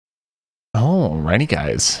Alrighty,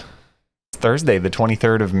 guys. It's Thursday, the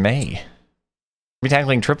 23rd of May. We'll be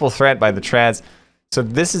tackling Triple Threat by the Trads. So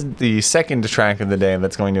this is the second track of the day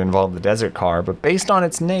that's going to involve the desert car, but based on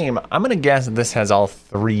its name, I'm going to guess that this has all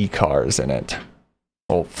 3 cars in it.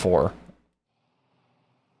 Well, 4.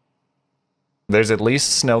 There's at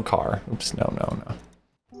least snow car. Oops, no.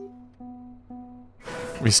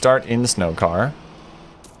 We start in snow car.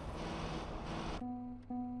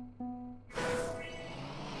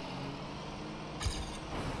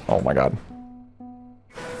 Oh my god.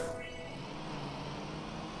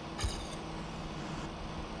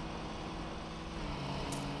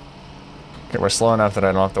 Okay, we're slow enough that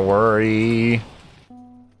I don't have to worry.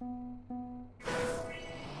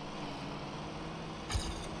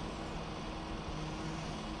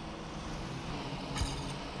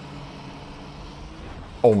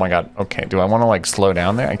 Oh my god. Okay, do I want to like slow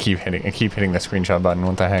down there? I keep hitting the screenshot button.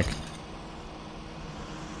 What the heck?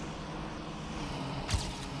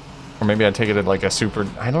 Or maybe I take it at like a super...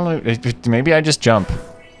 I don't know. Maybe I just jump.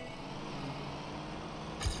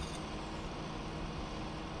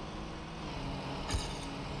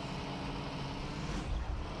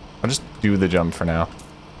 I'll just do the jump for now.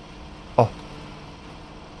 Oh.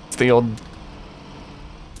 It's the old...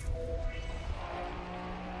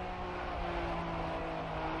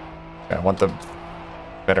 I want the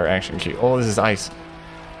better action key. Oh, this is ice.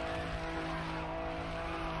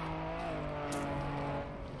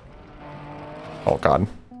 Oh god.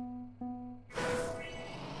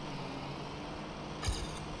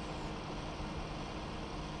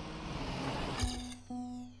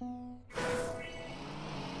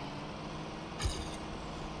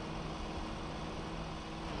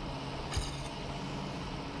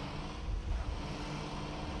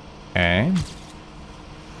 Okay.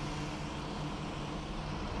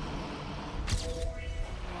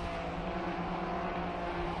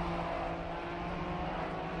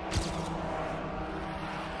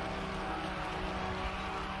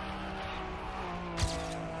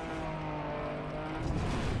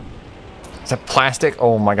 Is that plastic?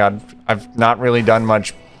 Oh my god. I've not really done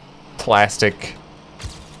much plastic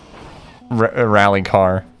rally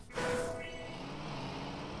car.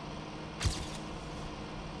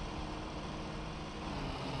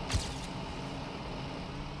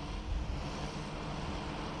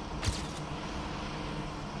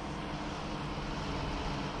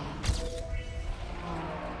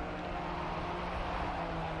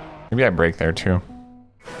 Maybe I break there too.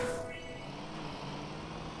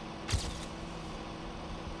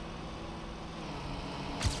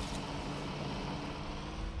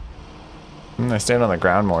 I stayed on the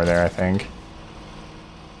ground more there, I think.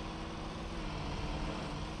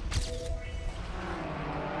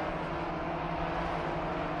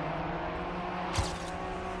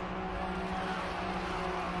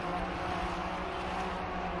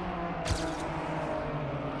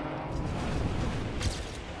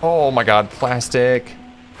 Oh my god, plastic.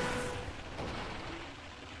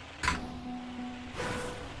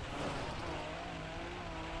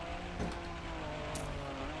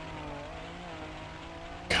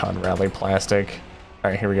 God, rally plastic.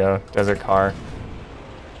 Alright, here we go. Desert car.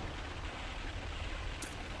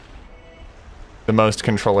 The most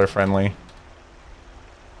controller friendly.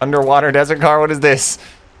 Underwater desert car, what is this?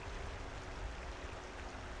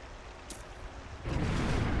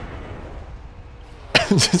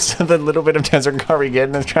 Just the little bit of desert car we get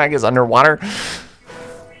in this track is underwater.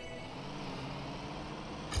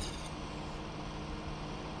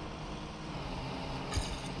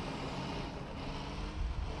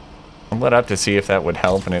 I lit up to see if that would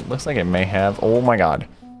help, and it looks like it may have. Oh my god.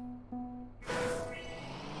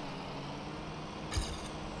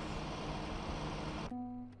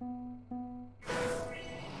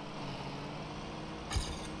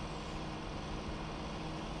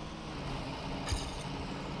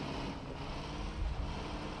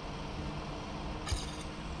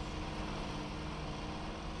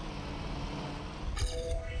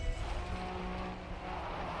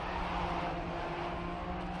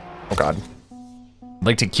 Oh god. I'd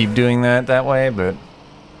like to keep doing that way, but...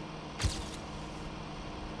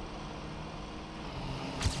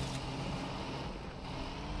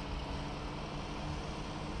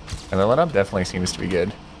 And the let up definitely seems to be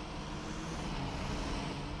good.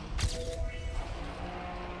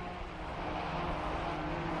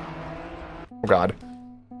 Oh god.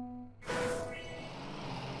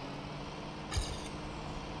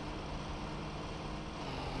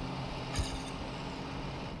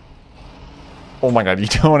 Oh my god, you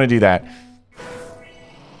don't want to do that.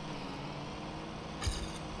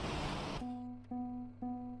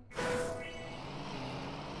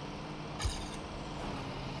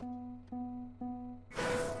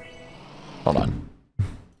 Hold on.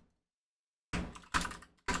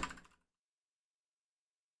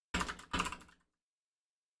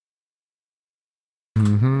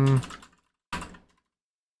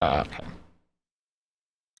 Okay.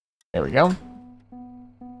 There we go. A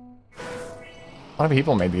lot of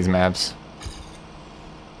people made these maps.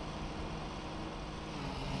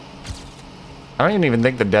 I don't even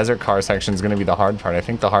think the desert car section is going to be the hard part. I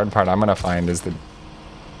think the hard part I'm going to find is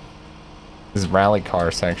this rally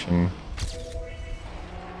car section.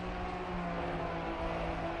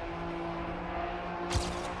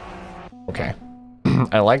 Okay.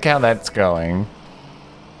 I like how that's going.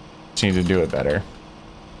 Just need to do it better.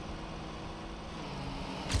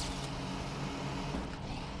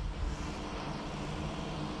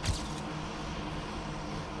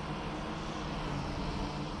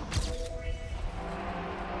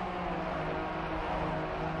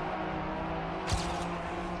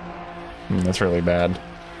 That's really bad.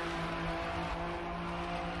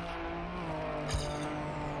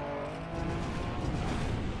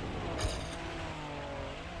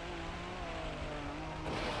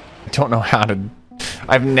 I don't know how to...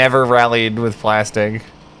 I've never rallied with plastic.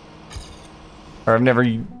 Or I've never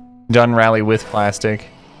done rally with plastic.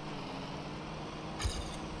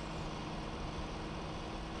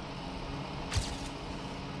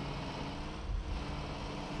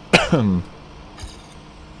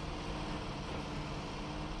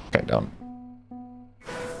 Okay, don't.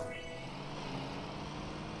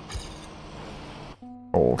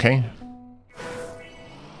 Okay.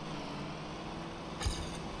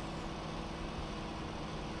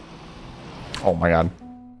 Oh my god.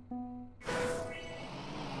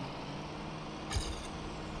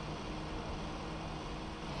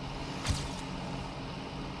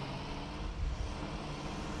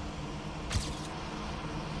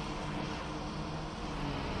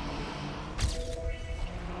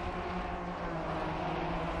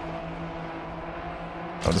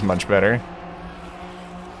 That was much better.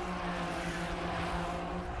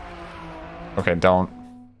 Okay, don't.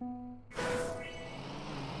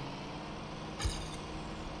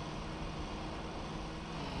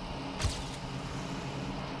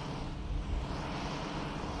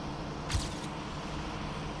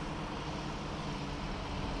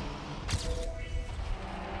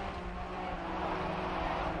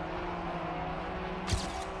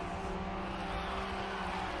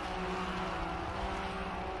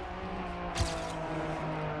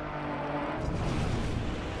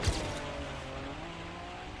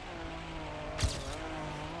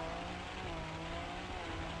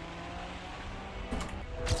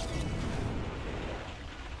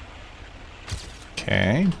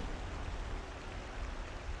 Okay.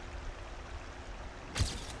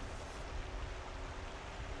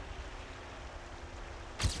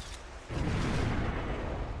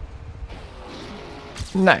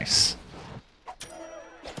 Nice.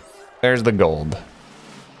 There's the gold.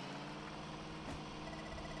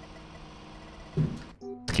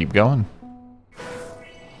 Let's keep going.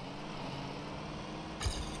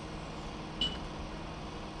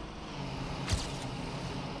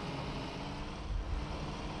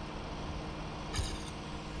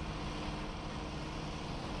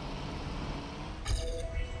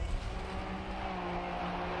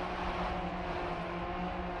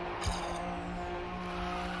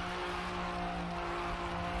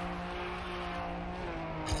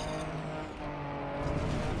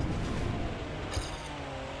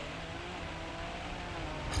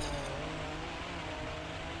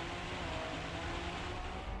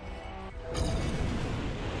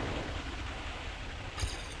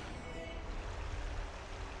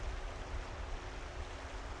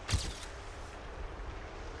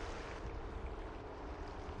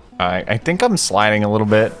 I think I'm sliding a little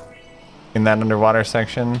bit in that underwater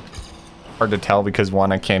section. Hard to tell because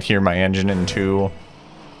one, I can't hear my engine, and two,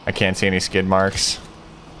 I can't see any skid marks.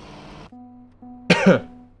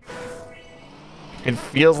 It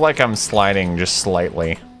feels like I'm sliding just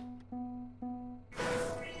slightly.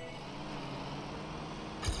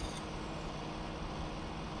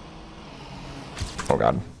 Oh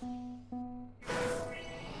god.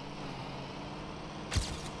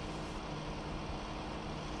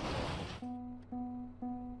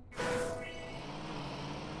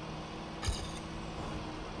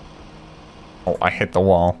 Oh, I hit the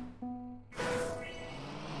wall.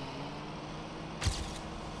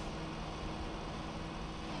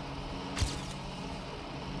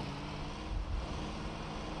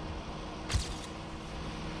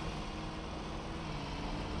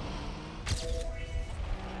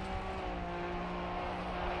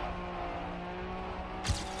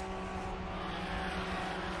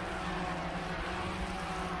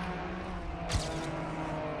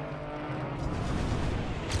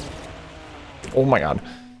 Oh my god.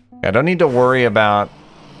 I don't need to worry about...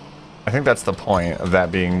 I think that's the point of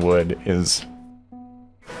that being wood, is...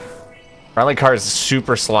 Rally car is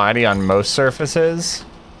super slidey on most surfaces.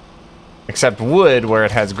 Except wood, where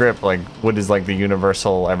it has grip. Like, wood is like the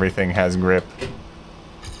universal, everything has grip.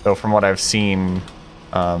 So from what I've seen...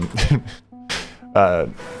 what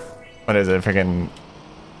is it? Freaking...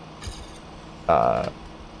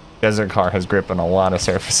 Desert car has grip on a lot of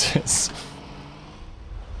surfaces.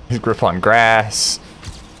 His grip on grass.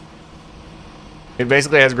 It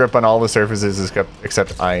basically has grip on all the surfaces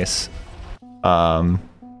except ice. Yeah.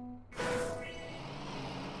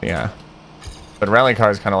 But rally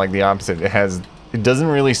car is kind of like the opposite. It doesn't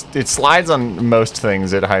really, it slides on most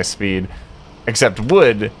things at high speed, except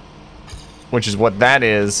wood, which is what that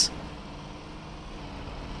is.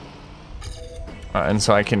 And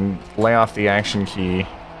so I can lay off the action key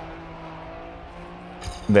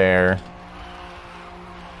there.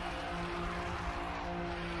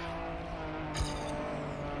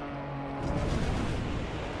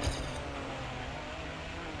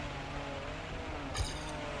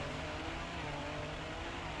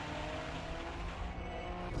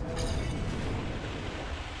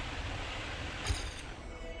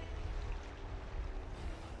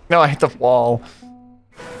 No, I hit the wall.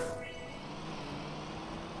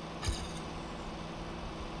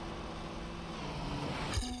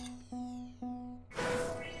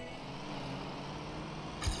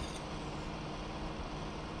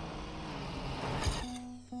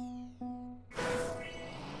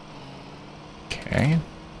 Okay.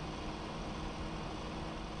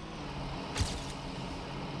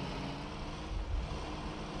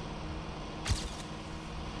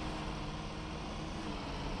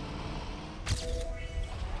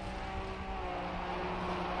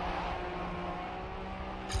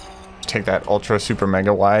 Take that ultra super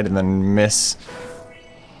mega wide and then miss.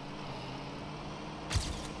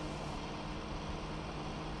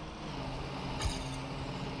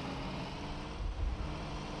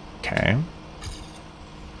 Okay.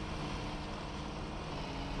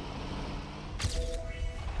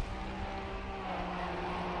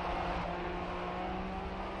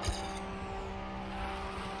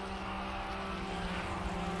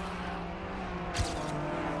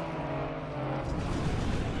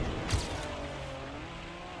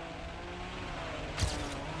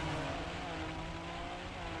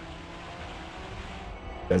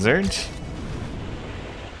 Desert.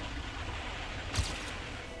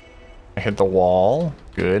 I hit the wall.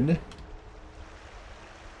 Good.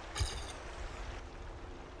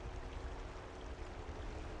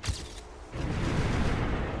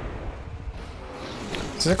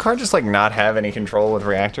 Does the car just like not have any control with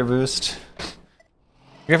reactor boost?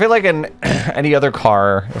 I feel like in any other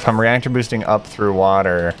car, if I'm reactor boosting up through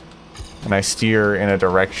water and I steer in a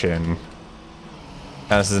direction,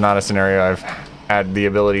 now this is not a scenario I've had the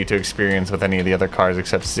ability to experience with any of the other cars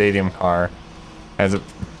except Stadium Car as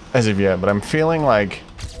of yet, but I'm feeling like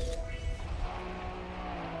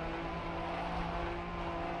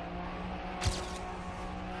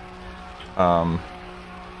I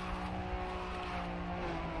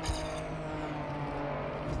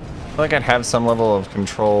feel like I'd have some level of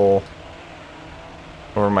control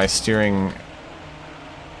over my steering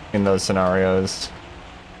in those scenarios.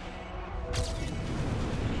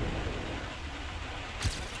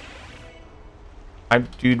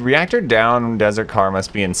 Dude, reactor down desert car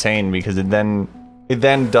must be insane because it then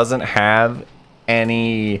doesn't have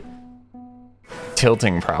any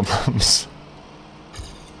tilting problems.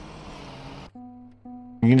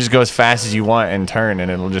 You can just go as fast as you want and turn and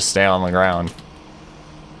it'll just stay on the ground.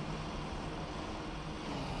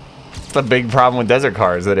 It's the big problem with desert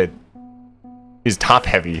cars, that it is top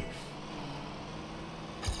heavy.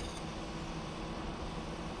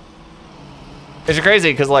 It's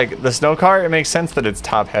crazy because like the snow car, it makes sense that it's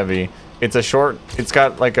top heavy. It's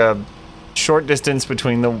got like a short distance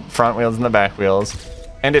between the front wheels and the back wheels,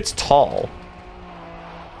 and it's tall.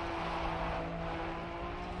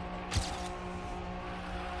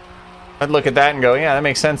 I'd look at that and go, yeah, that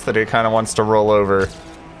makes sense that it kind of wants to roll over.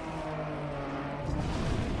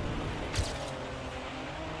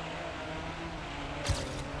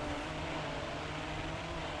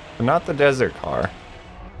 But not the desert car.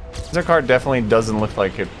 Desert car definitely doesn't look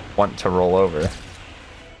like it want to roll over.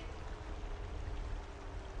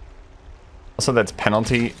 Also, that's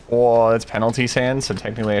penalty. Oh, that's penalty sand, so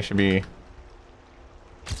technically I should be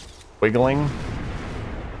wiggling.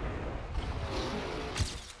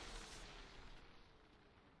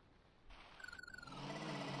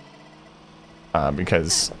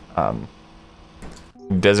 Because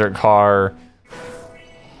desert car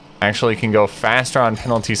actually can go faster on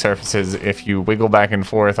penalty surfaces if you wiggle back and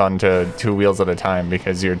forth onto 2 wheels at a time,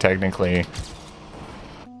 because you're technically...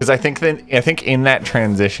 Because I think in that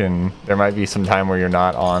transition, there might be some time where you're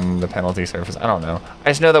not on the penalty surface. I don't know. I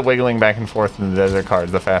just know that wiggling back and forth in the desert car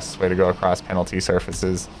is the fastest way to go across penalty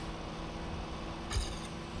surfaces.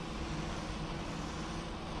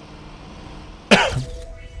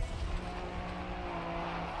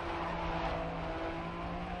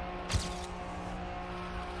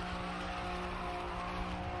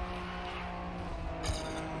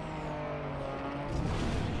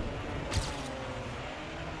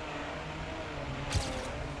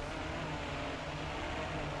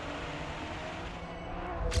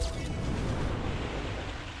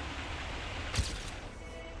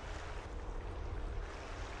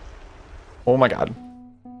 Oh my god.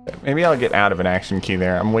 Maybe I'll get out of an action key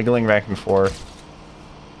there. I'm wiggling back and forth.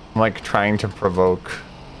 I'm like trying to provoke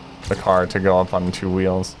the car to go up on 2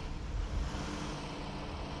 wheels.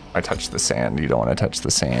 I touch the sand. You don't want to touch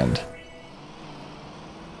the sand.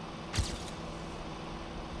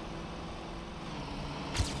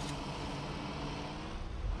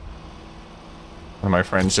 One of my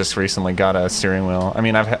friends just recently got a steering wheel. I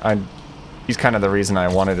mean, he's kind of the reason I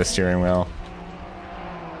wanted a steering wheel.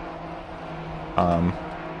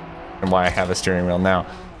 And why I have a steering wheel now.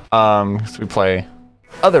 Because we play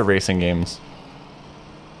other racing games.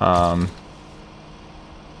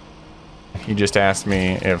 He just asked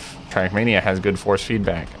me if Trackmania has good force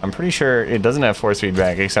feedback. I'm pretty sure it doesn't have force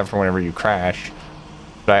feedback except for whenever you crash.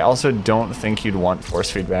 But I also don't think you'd want force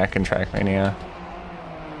feedback in Trackmania.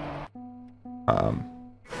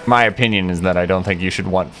 My opinion is that I don't think you would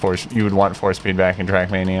want force feedback in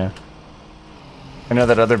Trackmania. I know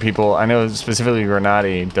that other people, I know specifically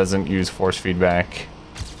Granati doesn't use force feedback.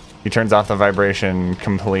 He turns off the vibration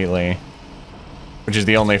completely, which is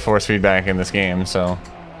the only force feedback in this game, so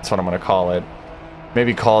that's what I'm gonna call it.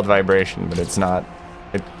 Maybe called vibration, but it's not.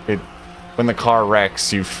 When the car wrecks,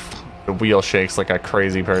 the wheel shakes like a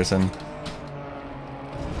crazy person.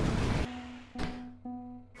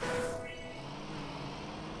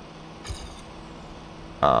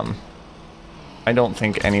 I don't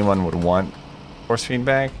think anyone would want force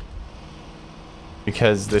feedback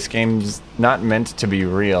because this game's not meant to be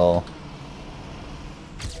real.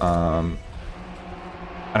 And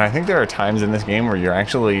I think there are times in this game where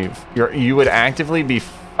you would actively be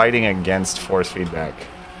fighting against force feedback.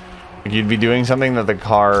 Like you'd be doing something that the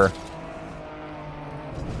car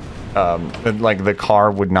the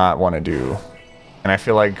car would not want to do. And I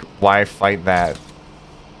feel like why fight that?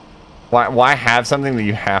 Why have something that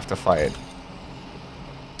you have to fight?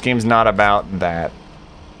 This game's not about that.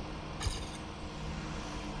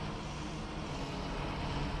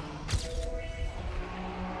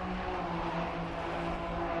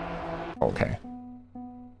 Okay.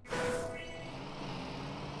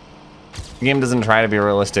 The game doesn't try to be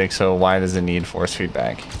realistic, so why does it need force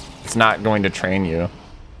feedback? It's not going to train you.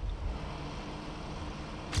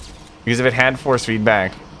 Because if it had force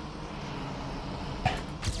feedback,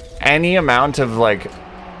 any amount of like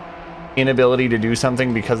inability to do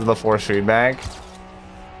something because of the force feedback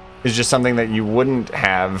is just something that you wouldn't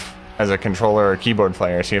have as a controller or keyboard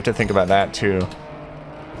player, so you have to think about that too.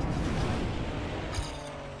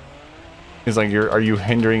 It's like are you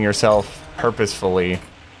hindering yourself purposefully?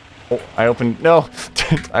 Oh, I opened, no,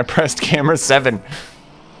 I pressed camera 7.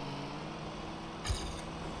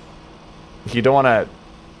 You don't want to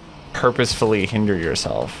purposefully hinder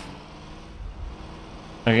yourself.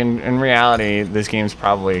 Like in reality, this game's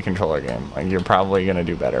probably a controller game. Like you're probably gonna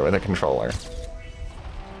do better with a controller.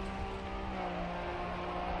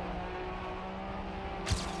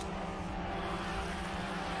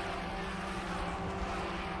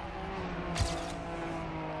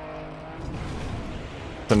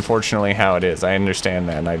 It's unfortunately how it is. I understand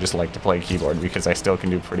that, and I just like to play keyboard because I still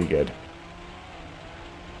can do pretty good.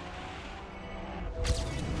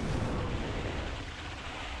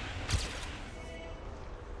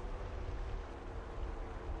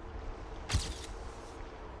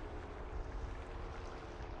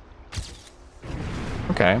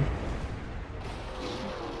 Okay.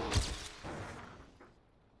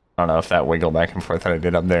 I don't know if that wiggle back and forth that I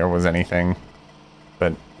did up there was anything,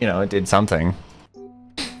 but you know, it did something.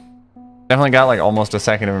 Definitely got like almost a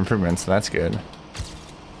second of improvement, so that's good.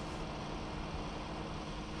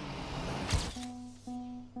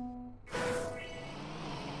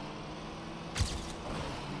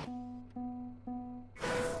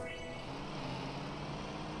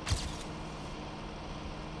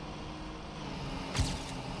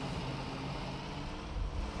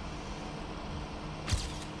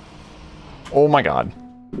 Oh my god.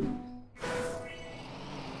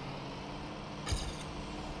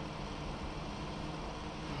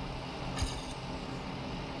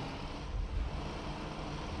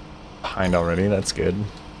 behind already. That's good.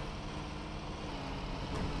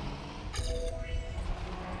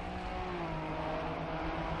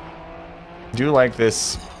 I do like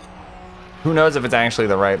this. Who knows if it's actually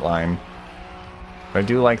the right line? But I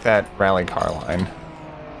do like that rally car line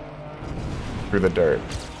through the dirt.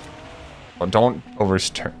 Well, don't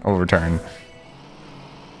overturn.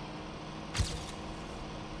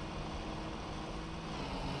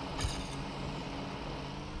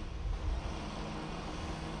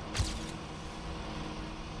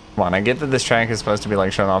 Come on, I get that this track is supposed to be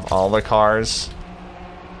like showing off all the cars.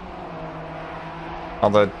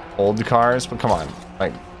 All the old cars, but come on.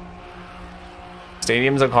 Like,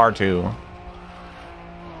 Stadium's a car too.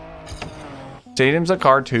 Stadium's a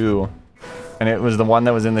car too. And it was the one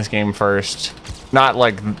that was in this game first. Not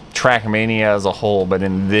like Trackmania as a whole, but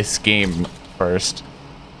in this game first.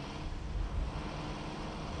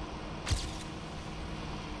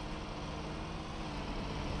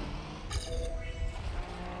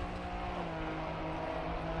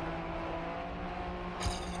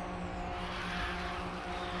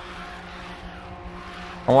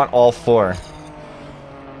 I want all four. I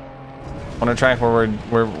want a track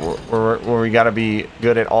where we gotta be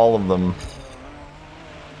good at all of them.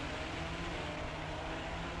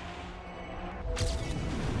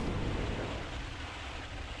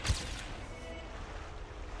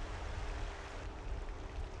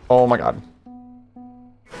 Oh my god.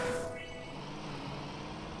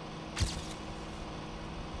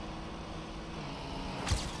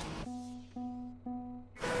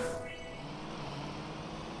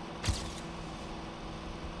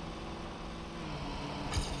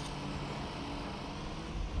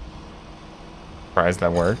 Surprised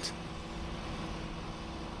that worked.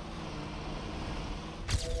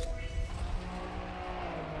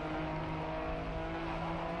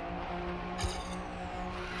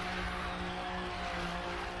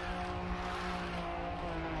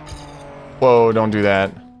 Whoa, don't do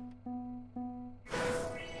that.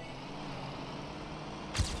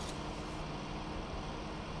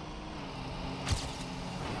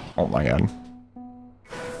 Oh my god.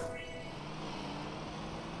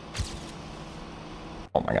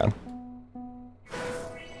 Oh my god.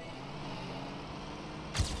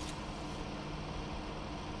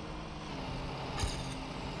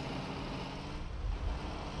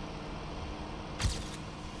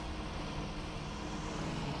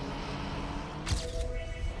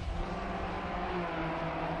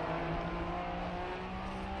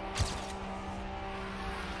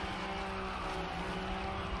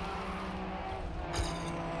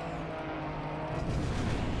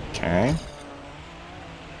 Okay.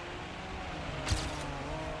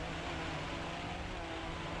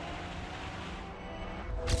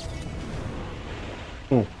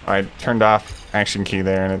 Ooh, I turned off action key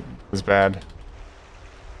there and it was bad.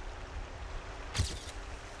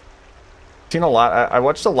 Seen a lot. I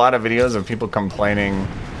watched a lot of videos of people complaining,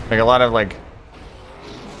 like a lot of like,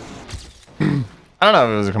 I don't know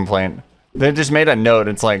if it was a complaint. They just made a note.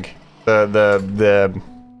 It's like the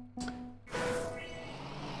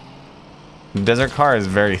desert car is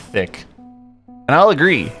very thick, and I'll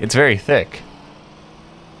agree, it's very thick.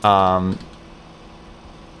 But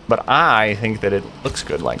I think that it looks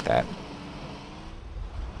good like that.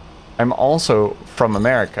 I'm also from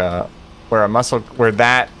America, where a muscle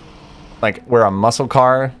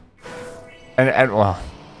car, and well,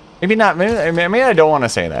 maybe not. Maybe I don't want to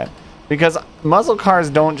say that, because muscle cars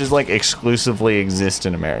don't just like exclusively exist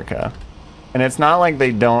in America, and it's not like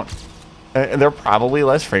they don't. They're probably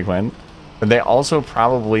less frequent, but they also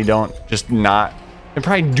probably don't just not. They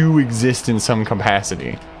probably do exist in some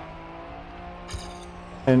capacity.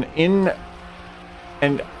 And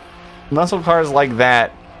muscle cars like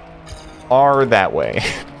that are that way.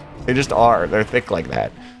 They just are. They're thick like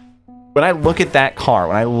that. When I look at that car,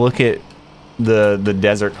 when I look at the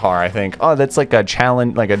desert car, I think, oh, that's like a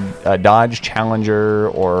challenge, like a Dodge Challenger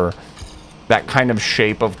or that kind of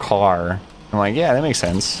shape of car. I'm like, yeah, that makes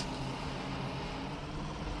sense.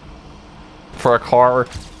 For a car,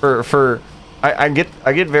 I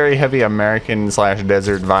get very heavy American /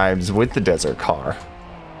 desert vibes with the desert car.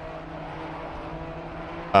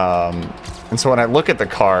 And so when I look at the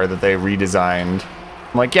car that they redesigned,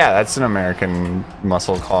 I'm like, yeah, that's an American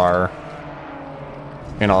muscle car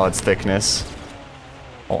in all its thickness.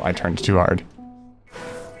 Oh, I turned too hard.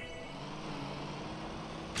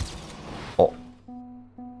 Oh,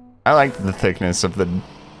 I like the thickness of the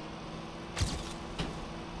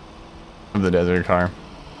desert car.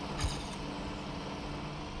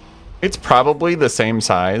 It's probably the same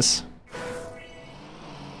size.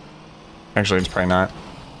 Actually, it's probably not.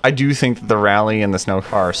 I do think that the rally and the snow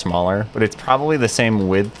car are smaller, but it's probably the same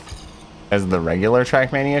width as the regular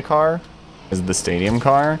Trackmania car, as the stadium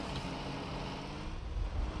car.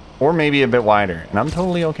 Or maybe a bit wider, and I'm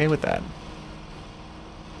totally okay with that.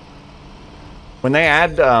 When they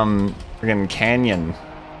add friggin' Canyon,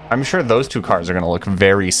 I'm sure those two cars are gonna look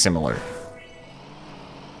very similar.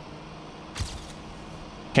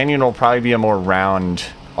 Canyon will probably be a more round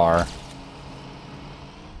car.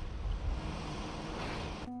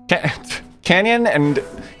 Canyon and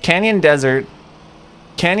Desert,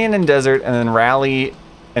 and then Rally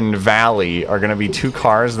and Valley are gonna be two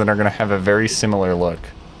cars that are gonna have a very similar look.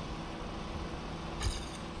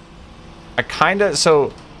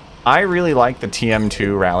 I really like the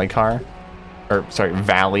TM2 rally car, or sorry,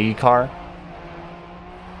 Valley car.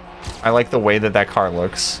 I like the way that car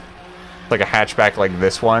looks, like a hatchback like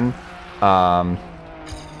this one. I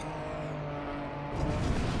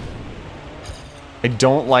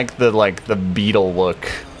don't like the Beetle look,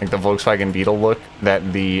 like the Volkswagen Beetle look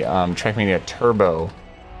that the Trackmania Turbo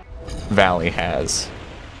Valley has.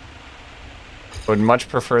 I would much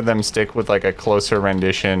prefer them stick with like a closer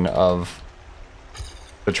rendition of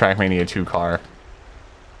the Trackmania 2 car.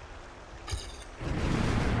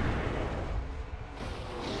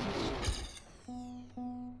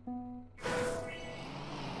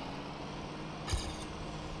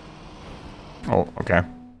 Oh, okay.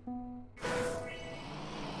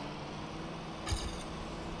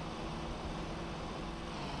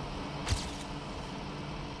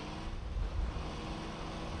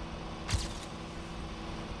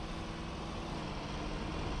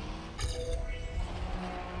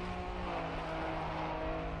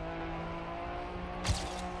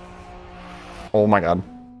 Oh my god.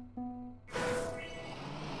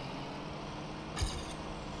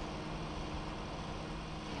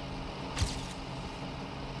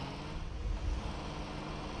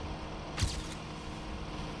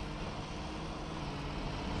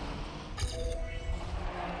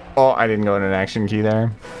 Oh, I didn't go in an action key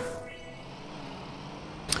there.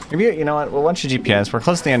 Maybe, you know what, we'll watch the GPS. We're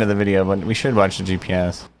close to the end of the video, but we should watch the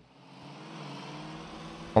GPS.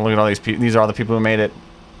 Oh, look at all these people. These are all the people who made it.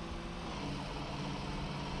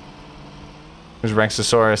 There's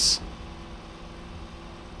Rexosaurus.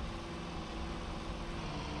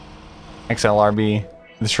 XLRB.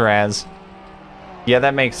 The Shiraz. Yeah,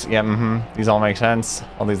 that makes... Yeah, These all make sense.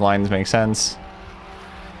 All these lines make sense.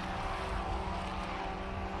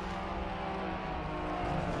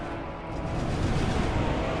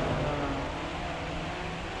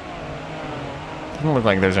 Doesn't look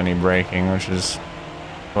like there's any braking, which is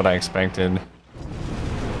what I expected.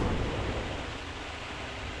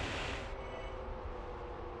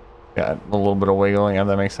 Got a little bit of wiggling. Yeah,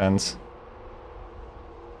 that makes sense.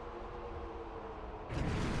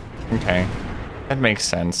 Okay. That makes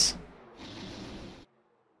sense.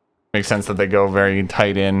 Makes sense that they go very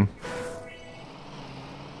tight in.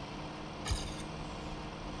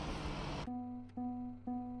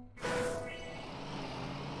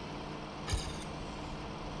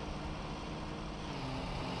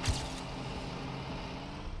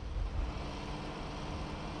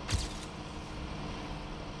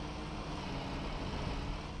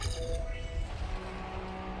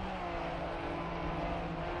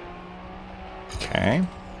 Okay.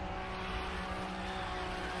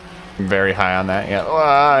 Very high on that.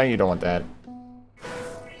 Yeah. You don't want that.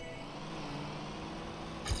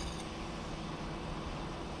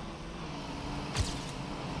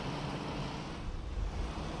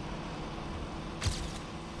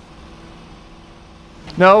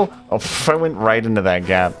 No! Oh, I went right into that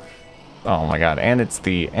gap. Oh my god. And it's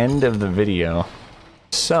the end of the video.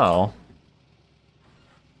 So,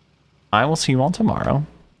 I will see you all tomorrow,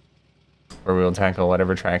 where we will tackle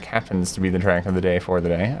whatever track happens to be the track of the day for the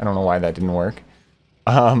day. I don't know why that didn't work.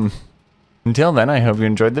 Until then, I hope you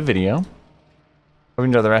enjoyed the video. Hope you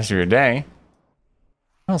enjoy the rest of your day.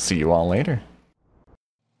 I'll see you all later.